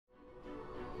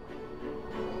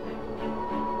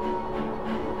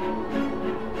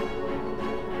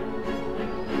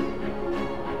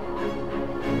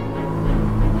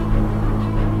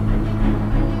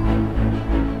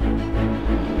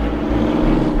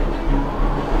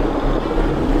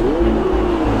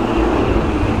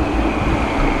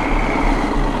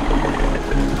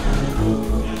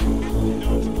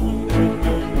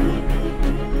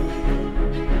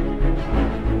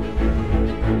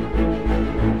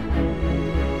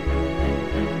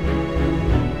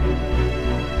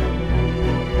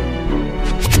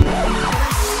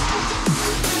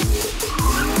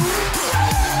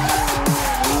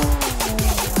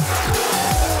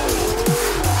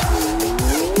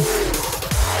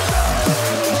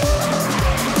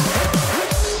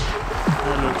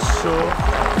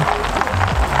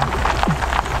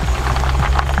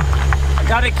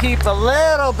keep a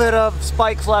little bit of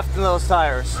spikes left in those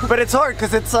tires. But it's hard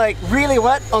because it's like really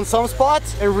wet on some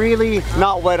spots and really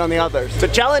not wet on the others. It's a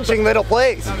challenging little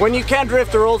place. When you can't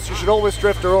drift the rolls, you should always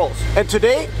drift the rolls. And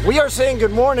today we are saying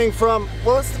good morning from,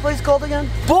 what's the place called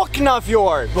again?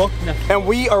 Boknafjord. And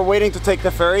we are waiting to take the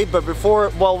ferry, but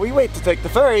while we wait to take the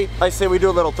ferry, I say we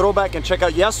do a little throwback and check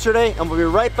out yesterday, and we'll be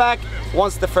right back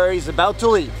once the ferry is about to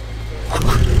leave.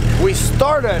 We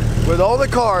started with all the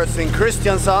cars in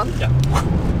Kristiansand. Yeah.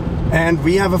 And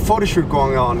we have a photo shoot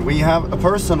going on. We have a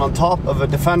person on top of a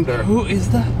Defender. Who is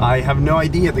that? I have no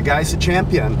idea. The guy's a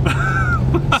champion.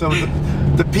 So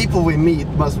the people we meet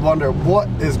must wonder what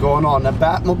is going on. A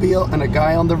Batmobile and a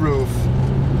guy on the roof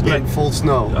in full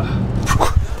snow.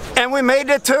 And we made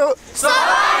it to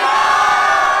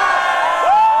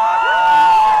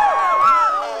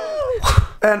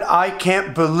and I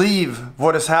can't believe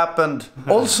what has happened.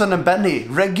 Olsson and Benny,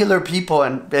 regular people,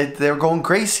 and they're going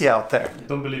crazy out there.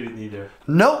 Don't believe it either.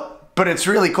 No, but it's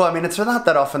really cool. I mean, it's not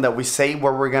that often that we say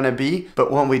where we're gonna be,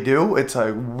 but when we do, it's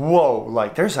like, whoa,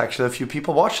 like there's actually a few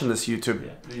people watching this YouTube.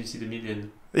 Yeah, then you see the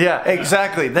million. Yeah,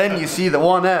 exactly. Then you see the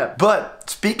one app. But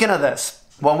speaking of this,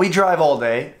 when we drive all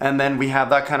day and then we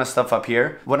have that kind of stuff up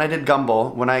here, when I did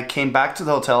Gumball, when I came back to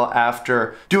the hotel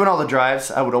after doing all the drives,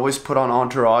 I would always put on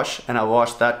Entourage and I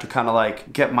watched that to kind of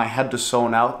like get my head to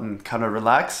zone out and kind of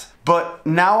relax. But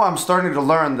now I'm starting to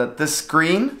learn that this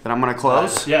screen that I'm gonna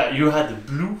close. Yeah, you had the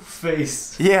blue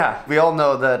face. Yeah, we all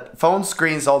know that phone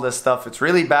screens, all this stuff, it's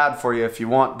really bad for you if you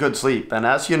want good sleep. And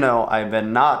as you know, I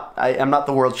am not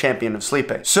the world champion of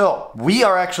sleeping. So we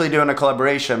are actually doing a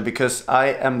collaboration because I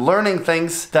am learning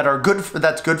things that are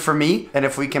that's good for me. And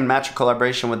if we can match a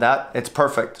collaboration with that, it's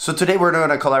perfect. So today we're doing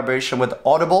a collaboration with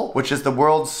Audible, which is the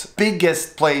world's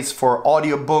biggest place for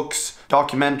audiobooks,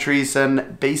 documentaries,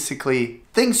 and basically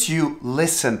things you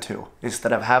listen to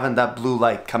instead of having that blue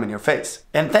light come in your face.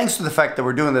 And thanks to the fact that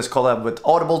we're doing this collab with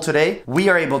Audible today, we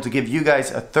are able to give you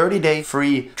guys a 30-day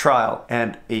free trial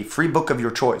and a free book of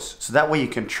your choice. So that way you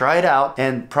can try it out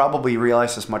and probably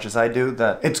realize as much as I do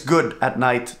that it's good at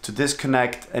night to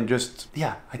disconnect and just,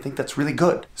 yeah, I think that's really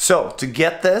good. So to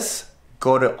get this,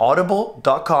 go to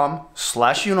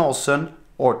audible.com/jonolsson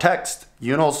or text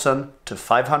jonolsson to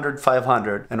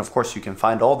 500-500. And of course you can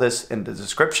find all this in the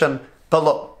description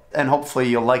below. And hopefully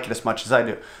you'll like it as much as I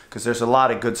do, because there's a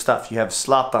lot of good stuff. You have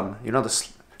Zlatan, you know, the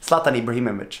Zlatan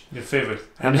Ibrahimovic. Your favorite.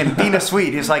 And in being a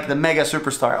Swede, he's like the mega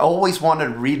superstar. I always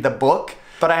wanted to read the book,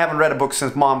 but I haven't read a book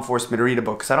since mom forced me to read a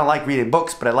book, because I don't like reading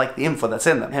books, but I like the info that's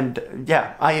in them. And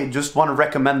yeah, I just want to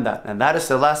recommend that. And that is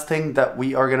the last thing that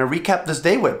we are going to recap this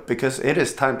day with, because it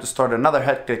is time to start another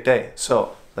hectic day.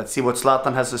 So let's see what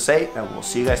Zlatan has to say, and we'll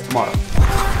see you guys tomorrow.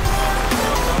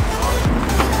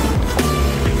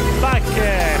 Back!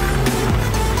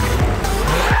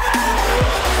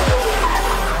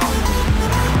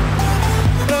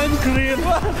 Unclear!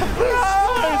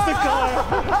 Where's the car?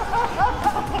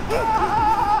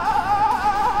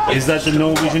 Is that the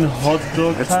Norwegian hot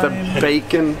dog It's time? the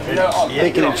bacon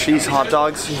and cheese hot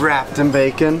dogs wrapped in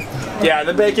bacon. Yeah,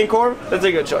 the bacon core, that's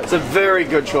a good choice. It's a very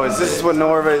good choice. This is what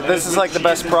Norway, this is like the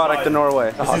best product in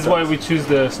Norway. This is why we choose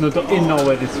the Snowtour in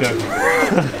Norway this year.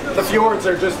 The fjords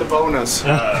are just a bonus.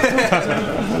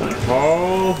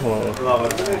 Oh,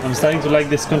 I'm starting to like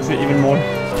this country even more.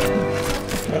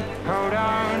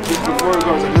 Before it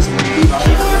goes, this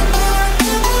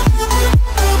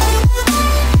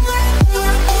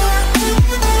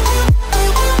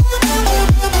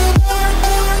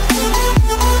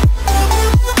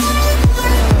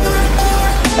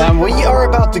we are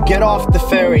about to get off the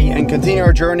ferry and continue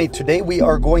our journey. Today we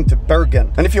are going to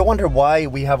Bergen. And if you wonder why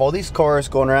we have all these cars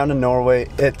going around in Norway,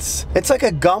 it's like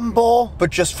a gumball,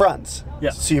 but just friends. Yeah.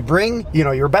 So you bring, you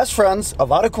know, your best friends, a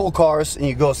lot of cool cars, and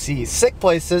you go see sick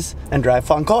places and drive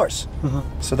fun cars.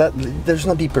 So that there's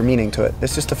no deeper meaning to it.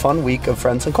 It's just a fun week of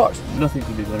friends and cars. Nothing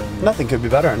could be better. Nothing could be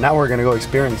better. And now we're gonna go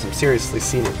experience some seriously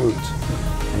scenic routes.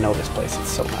 I know this place,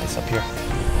 it's so nice up here.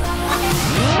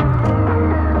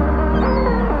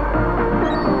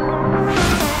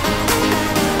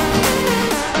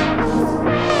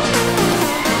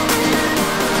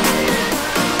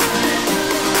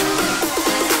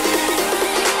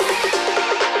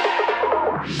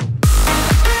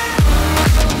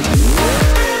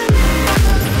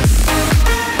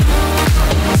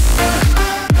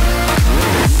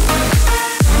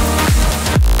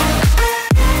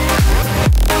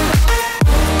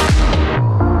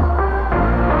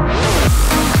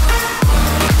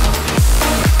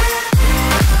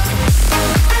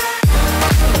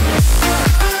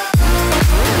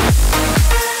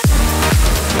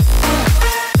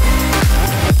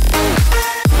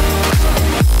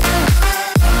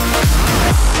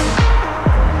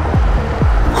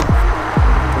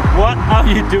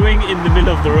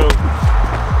 road.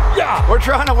 Yeah! We're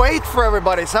trying to wait for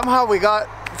everybody. Somehow we got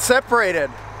separated.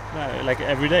 Like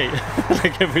every day.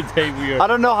 Like every day we are. I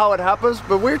don't know how it happens,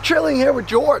 but we're chilling here with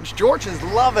George. George is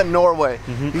loving Norway.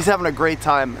 He's having a great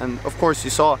time. And of course you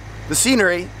saw the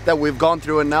scenery that we've gone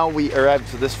through, and now we arrived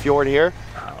to this fjord here.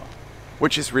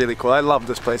 Which is really cool. I love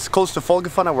this place. Close to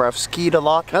Folgefunna, where I've skied a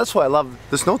lot. That's why I love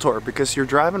the Snowtour, because you're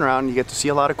driving around and you get to see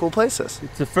a lot of cool places.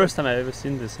 It's the first time I've ever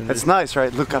seen this. It's nice,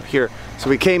 right? Look up here. So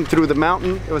we came through the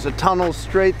mountain. It was a tunnel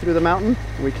straight through the mountain.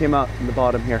 And we came out in the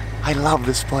bottom here. I love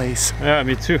this place. Yeah,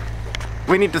 me too.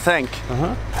 We need to thank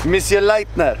Monsieur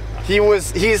Leitner.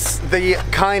 He's the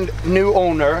kind new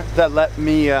owner that let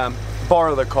me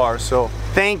borrow the car. So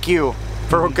thank you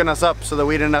for hooking us up so that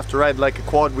we didn't have to ride like a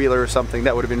quad wheeler or something.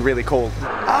 That would have been really cold.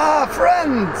 Ah,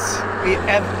 friends! We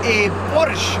have a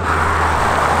Porsche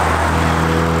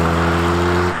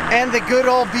and the good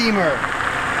old Beamer.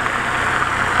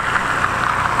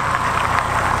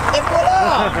 And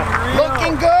voila!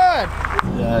 Looking good!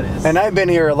 That is. And I've been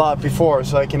here a lot before,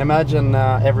 so I can imagine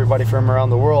everybody from around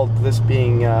the world, this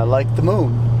being like the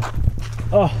moon.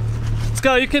 Oh, let's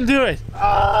go, you can do it!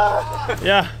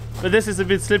 Yeah. But this is a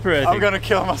bit slippery, I think. I'm gonna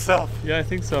kill myself. Yeah, I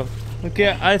think so.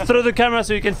 Okay, I throw the camera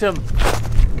so you can film.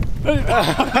 No.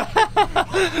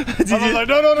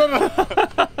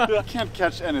 I can't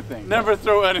catch anything. Never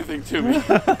throw anything to me.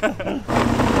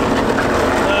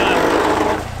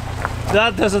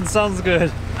 That doesn't sound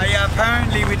good. Yeah,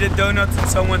 apparently we did donuts in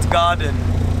someone's garden.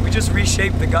 We just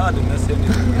reshaped the garden, that's the only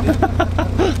thing we did.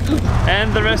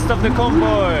 And the rest of the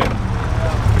convoy.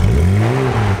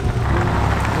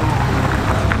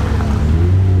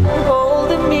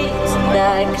 Holding me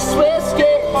like Swiss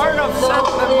get Part of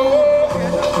something.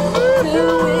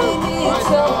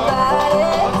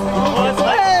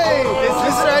 Hey!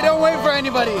 Mister, I don't wait for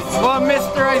anybody. Well,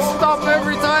 mister, I stop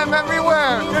every time,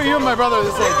 everywhere. You and my brother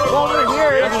the same. Over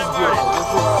here. This is beautiful. This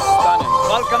is stunning.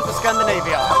 Welcome to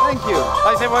Scandinavia. Thank you.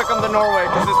 I say welcome to Norway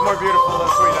because it's more beautiful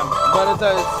than Sweden. But it's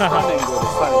stunning, dude.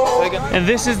 It's stunning. And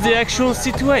this is the actual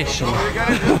situation.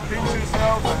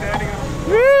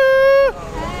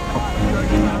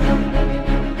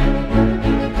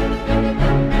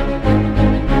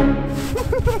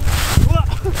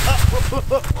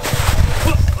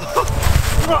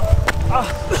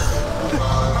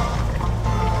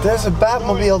 There's a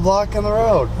Batmobile blocking the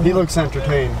road. He looks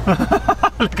entertained.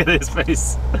 Look at his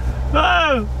face.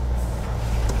 Oh.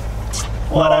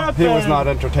 What happened? He was not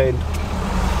entertained.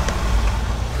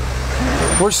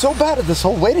 We're so bad at this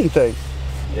whole waiting thing.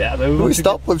 Yeah, but We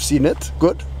stopped, we've seen it.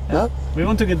 Good. Yeah. We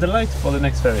want to get the light for the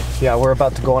next ferry. Yeah, we're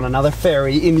about to go on another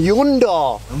ferry in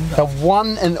Junda. The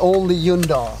one and only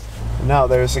Junda. Now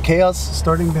there's a chaos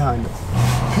starting behind us.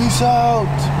 Peace out.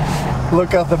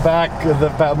 Look at the back of the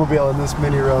Batmobile in this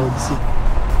mini roads.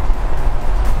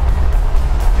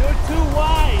 You're too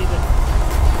wide.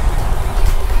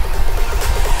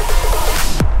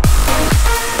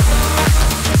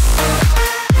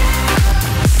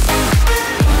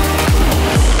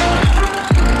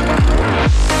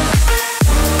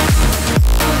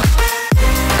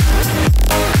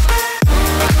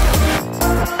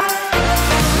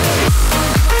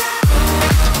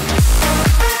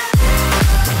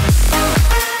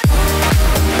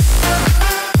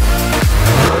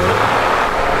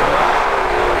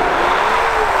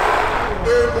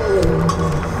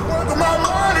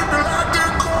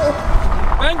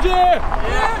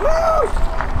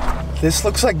 This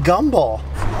looks like Gumball.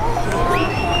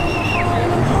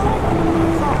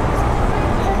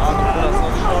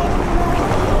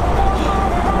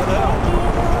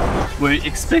 We're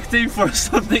expecting for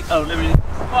something. Oh, let me.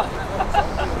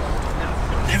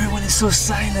 Everyone is so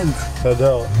silent. I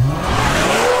know.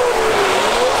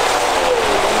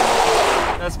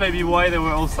 That's maybe why they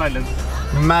were all silent.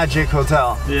 Magic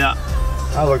Hotel. Yeah.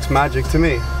 That looks magic to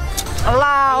me.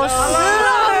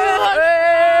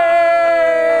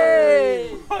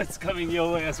 Oh, it's coming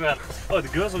your way as well. Oh, the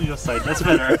girl's on your side. That's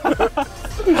better.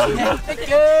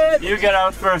 You get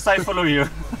out first. I follow you.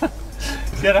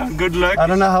 Get out. Good luck. I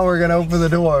don't know how we're gonna open the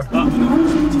door.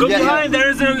 Go behind. There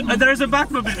is a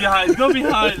Batmobile behind. Go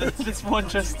behind. That's more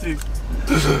interesting.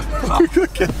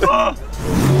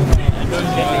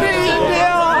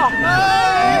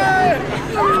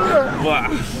 Wow.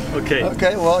 Okay.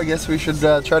 Okay, well, I guess we should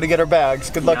try to get our bags.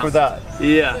 Good luck with that.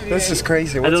 Yeah. This is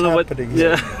crazy. What's I don't know happening what.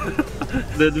 here? Yeah.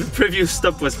 The previous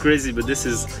stop was crazy, but this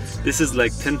is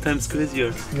like 10 times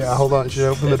crazier. Yeah, hold on. Should I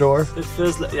open the door? It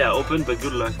feels like open, but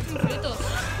good luck.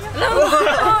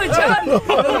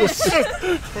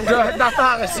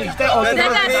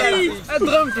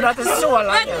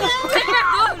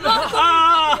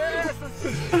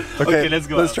 Okay, let's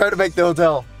go. Let's try to make the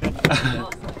hotel.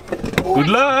 Good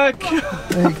luck!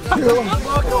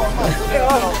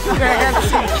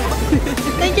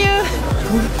 Thank you.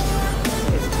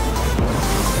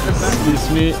 Excuse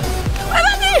me. You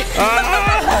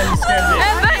scared me.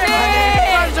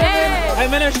 I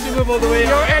managed to move all the way.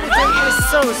 Your editing is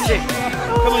so sick.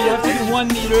 Come on, you have to do 1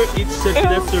 meter each step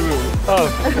left the room. Oh,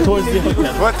 towards the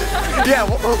hotel. What? Yeah,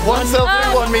 one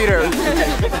selfie, 1 meter.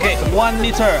 Okay, 1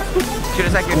 meter. Should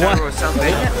have taken one or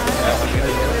something.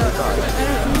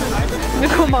 Nu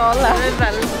kommer alla.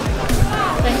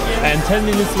 And 10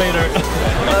 minutes later.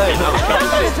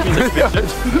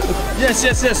 Yes,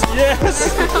 yes, yes,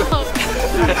 yes.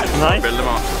 Nice.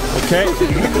 Okay.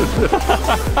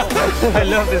 I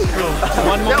love this room.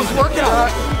 One more. That was working on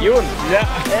Jon. Yeah.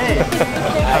 Hey.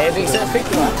 Jag fick sen fick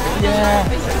du va? Yeah.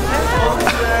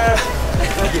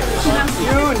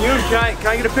 Jon, can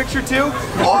I get a picture too? Oh!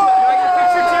 Can I get a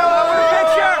picture too? I want a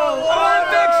picture! I want a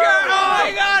picture! Oh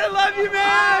my god, I love you,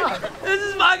 man! This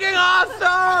is fucking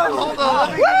awesome! Hold on,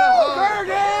 let me get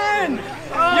Bergen!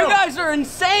 You guys are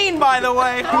insane, by the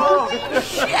way! Holy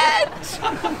shit!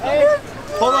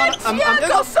 Hold on, I'm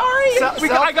so sorry!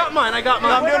 I got mine, I got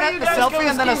mine. I'm doing it, a selfie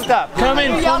and then a step. Come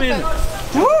in, come in.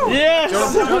 Yes!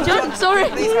 John, sorry.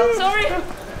 Sorry.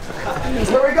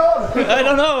 Where we going? I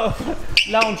don't know.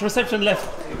 Lounge, reception left.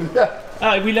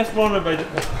 We left Warner by the...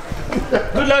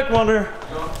 Good luck, Warner.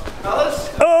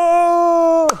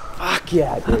 Oh! Fuck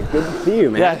yeah, dude. Good to see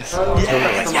you, man. Yes.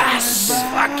 Yes!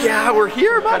 Fuck yeah, we're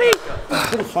here, buddy!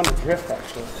 It's been fun to drift,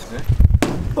 actually.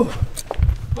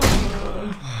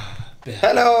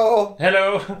 Hello!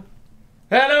 Hello.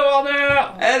 Hello,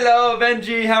 Warner. Hello,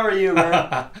 Benji. How are you,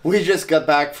 man? We just got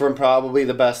back from probably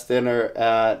the best dinner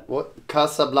at what?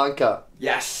 Casablanca.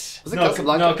 Yes! Was it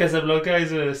Casablanca? No, Casablanca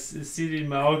is a city in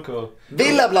Morocco.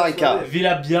 Villa Blanca.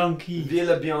 Villa Bianchi.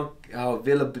 Villa Bianca. Oh,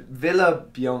 Villa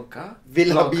Bianca?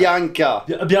 Villa Bianca.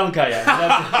 Bianca,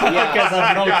 yeah.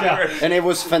 Casablanca. And it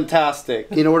was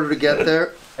fantastic. In order to get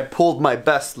there, I pulled my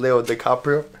best Leo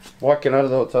DiCaprio. Walking out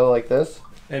of the hotel like this.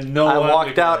 And no I one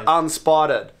walked out recognized.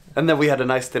 unspotted. And then we had a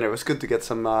nice dinner. It was good to get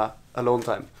some alone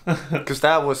time. Because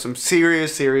that was some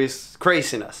serious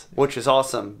craziness. Which is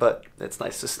awesome. But it's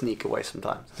nice to sneak away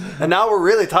sometimes. And now we're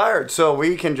really tired. So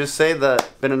we can just say that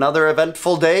it's been another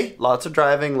eventful day. Lots of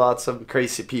driving. Lots of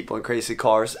crazy people and crazy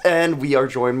cars. And we are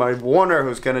joined by Warner,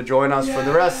 who's going to join us for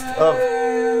the rest of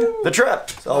the trip.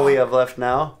 So all we have left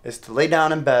now is to lay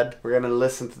down in bed. We're going to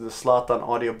listen to the Zlatan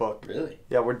audiobook. Really?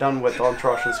 Yeah, we're done with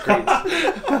Entourage and screens.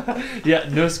 Yeah,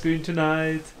 no screen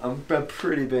tonight. I'm a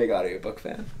pretty big audiobook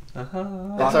fan.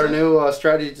 That's our new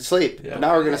strategy to sleep. Yeah.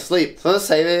 Now we're gonna sleep. Så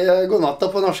sier vi god natta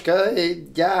på norska.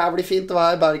 Jævlig fint å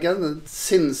være i Bergen. Et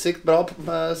sinnssykt bra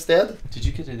sted. Did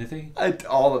you get anything?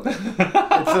 All of it.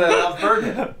 It's a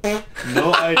burger.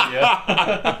 No idea.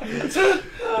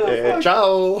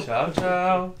 Ciao. Ciao,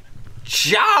 ciao.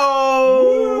 Ciao!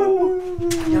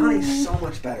 Yanni's so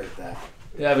much better at that.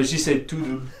 Yeah, but she said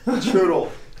toodle. Trudel.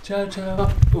 Ciao,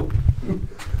 ciao. Oh.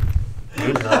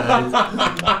 Good night.